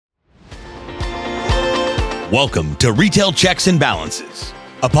Welcome to Retail Checks and Balances,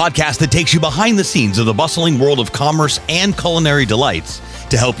 a podcast that takes you behind the scenes of the bustling world of commerce and culinary delights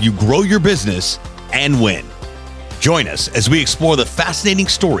to help you grow your business and win. Join us as we explore the fascinating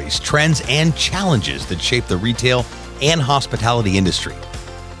stories, trends, and challenges that shape the retail and hospitality industry,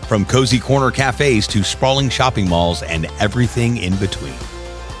 from cozy corner cafes to sprawling shopping malls and everything in between.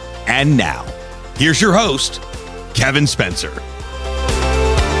 And now, here's your host, Kevin Spencer.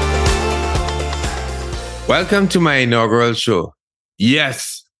 Welcome to my inaugural show.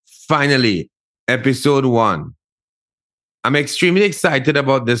 Yes, finally, episode 1. I'm extremely excited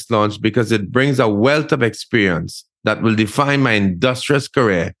about this launch because it brings a wealth of experience that will define my industrious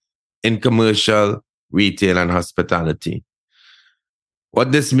career in commercial, retail, and hospitality.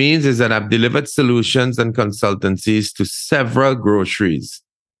 What this means is that I've delivered solutions and consultancies to several groceries,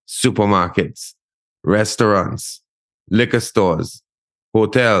 supermarkets, restaurants, liquor stores,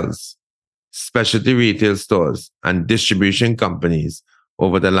 hotels, specialty retail stores, and distribution companies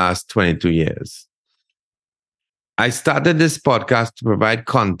over the last 22 years. I started this podcast to provide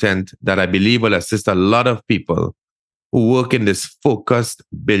content that I believe will assist a lot of people who work in this focused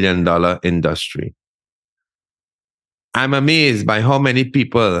billion-dollar industry. I'm amazed by how many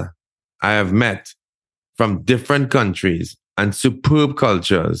people I have met from different countries and superb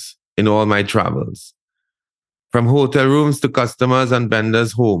cultures in all my travels, from hotel rooms to customers and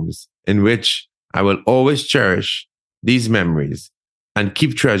vendors' homes, in which I will always cherish these memories and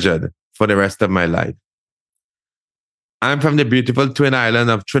keep treasured for the rest of my life. I'm from the beautiful twin island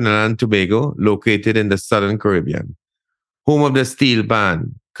of Trinidad and Tobago, located in the Southern Caribbean, home of the steel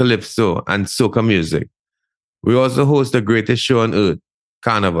band, calypso, and soca music. We also host the greatest show on earth,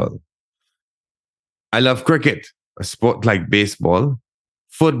 Carnival. I love cricket, a sport like baseball,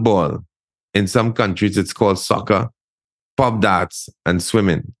 football. In some countries, it's called soccer, pop darts, and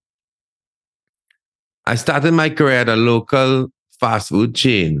swimming. I started my career at a local fast food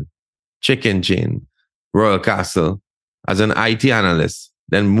chain, chicken chain, Royal Castle, as an IT analyst,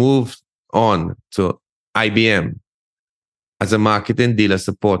 then moved on to IBM as a marketing dealer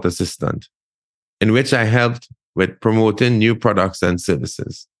support assistant, in which I helped with promoting new products and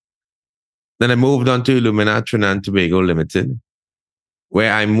services. Then I moved on to Illumina Trinidad and Tobago Limited,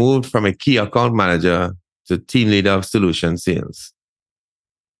 where I moved from a key account manager to team leader of solution sales.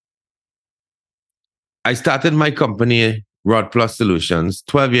 I started my company, Rod Plus Solutions,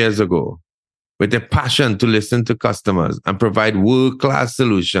 12 years ago with a passion to listen to customers and provide world-class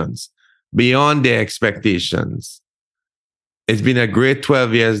solutions beyond their expectations. It's been a great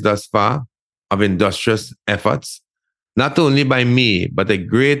 12 years thus far of industrious efforts, not only by me, but a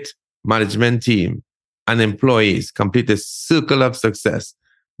great management team and employees complete a circle of success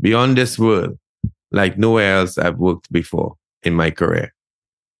beyond this world like nowhere else I've worked before in my career.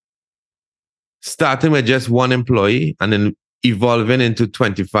 Starting with just one employee and then evolving into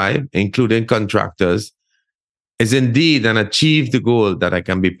 25, including contractors, is indeed an achieved goal that I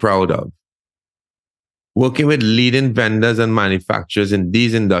can be proud of. Working with leading vendors and manufacturers in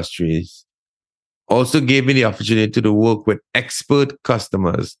these industries also gave me the opportunity to work with expert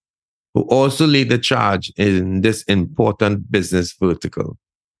customers who also lead the charge in this important business vertical.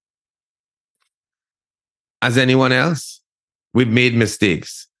 As anyone else, we've made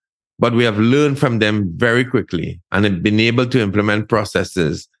mistakes, but we have learned from them very quickly and have been able to implement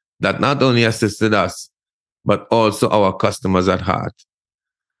processes that not only assisted us, but also our customers at heart.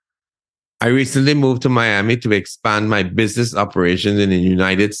 I recently moved to Miami to expand my business operations in the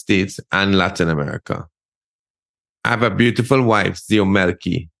United States and Latin America. I have a beautiful wife, Zio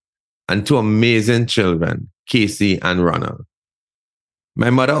Melky, and 2 amazing children, Casey and Ronald.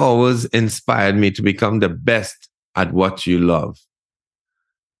 My mother always inspired me to become the best at what you love.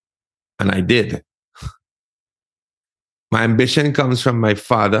 And I did. My ambition comes from my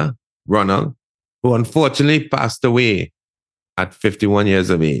father, Ronald, who unfortunately passed away at 51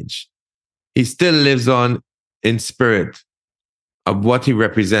 years of age. He still lives on in spirit of what he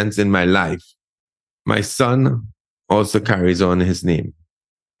represents in my life. My son also carries on his name.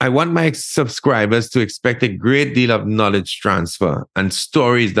 I want my subscribers to expect a great deal of knowledge transfer and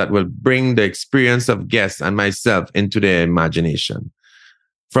stories that will bring the experience of guests and myself into their imagination.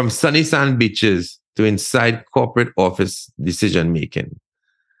 From sunny sand beaches to inside corporate office decision-making.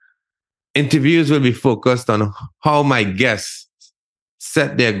 Interviews will be focused on how my guests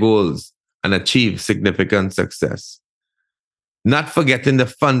set their goals and achieve significant success. Not forgetting the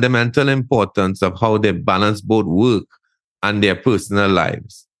fundamental importance of how they balance both work and their personal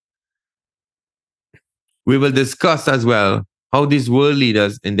lives. We will discuss as well how these world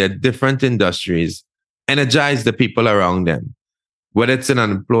leaders in their different industries energize the people around them, whether it's an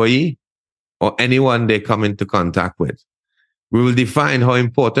employee or anyone they come into contact with. We will define how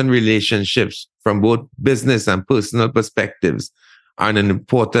important relationships from both business and personal perspectives are an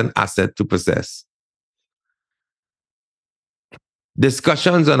important asset to possess.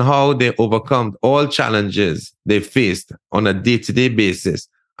 Discussions on how they overcome all challenges they faced on a day-to-day basis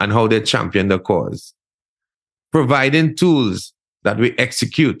and how they champion the cause. Providing tools that we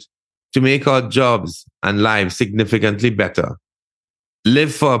execute to make our jobs and lives significantly better.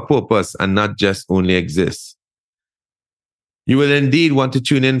 Live for a purpose and not just only exist. You will indeed want to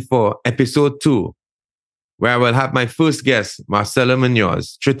tune in for episode 2, where I will have my first guest, Marcelo Munoz,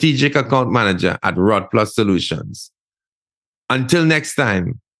 Strategic Account Manager at Rod Plus Solutions. Until next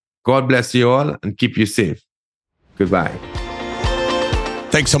time, God bless you all and keep you safe. Goodbye.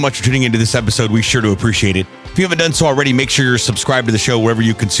 Thanks so much for tuning into this episode. We sure do appreciate it. If you haven't done so already, make sure you're subscribed to the show wherever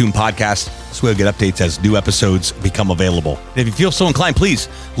you consume podcasts so we'll get updates as new episodes become available. And if you feel so inclined, please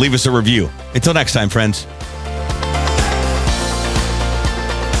leave us a review. Until next time, friends.